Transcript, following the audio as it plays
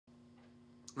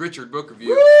Richard, book review.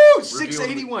 Woo!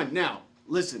 681. Now,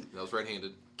 listen. That was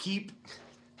right-handed. Keep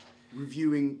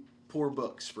reviewing poor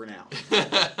books for now.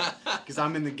 Because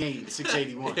I'm in the game at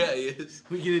 681. Yeah, he is.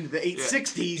 We get into the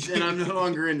 860s and I'm no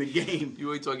longer in the game. You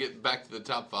wait till I get back to the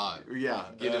top 5. Yeah.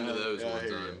 Get into those one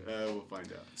time. We'll find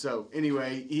out. So,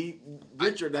 anyway,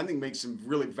 Richard, I think, makes some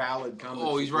really valid comments.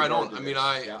 Oh, he's right on. I mean,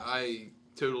 Yeah. I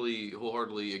totally,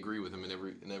 wholeheartedly agree with him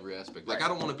in every aspect. Like,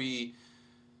 I want to be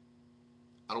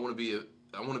an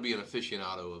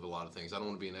aficionado of a lot of things. I don't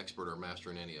want to be an expert or a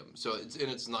master in any of them. So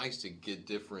it's nice to get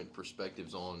different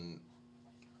perspectives on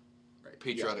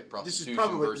patriotic prostitution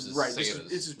versus Santa's.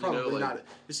 This is probably not.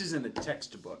 This isn't a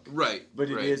textbook. Right. But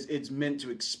it is. It's meant to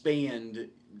expand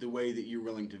the way that you're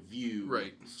willing to view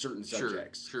certain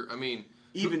subjects. Sure. I mean,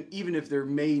 even if there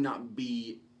may not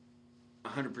be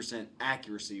 100%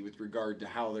 accuracy with regard to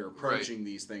how they're approaching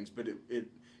these things, but it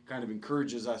kind of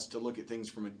encourages us to look at things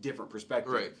from a different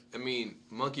perspective. Right. I mean,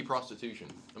 monkey prostitution.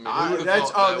 I mean,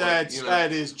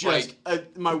 that is just.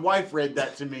 My wife read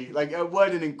that to me. Like,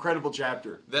 what an incredible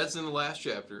chapter. That's in the last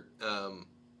chapter.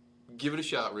 Give it a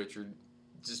shot, Richard.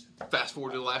 Just fast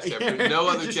forward to the last chapter. No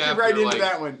other just chapter. Get right into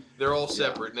that one. They're all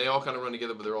separate, and they all kind of run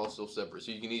together, but they're all still separate.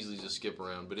 So you can easily just skip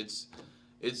around. But it's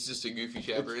just a goofy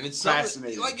chapter, and it's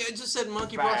fascinating. Like I just said,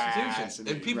 monkey prostitution,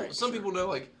 and some people know,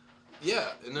 like. Yeah,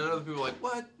 and then other people are like,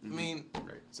 what? I mean,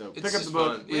 so pick up the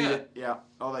book, read it,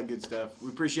 all that good stuff. We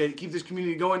appreciate it. Keep this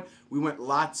community going. We want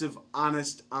lots of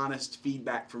honest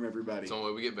feedback from everybody. It's the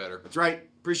only way we get better. That's right.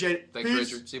 Appreciate it. Thanks,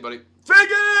 Richard. See you, buddy.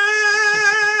 Figure!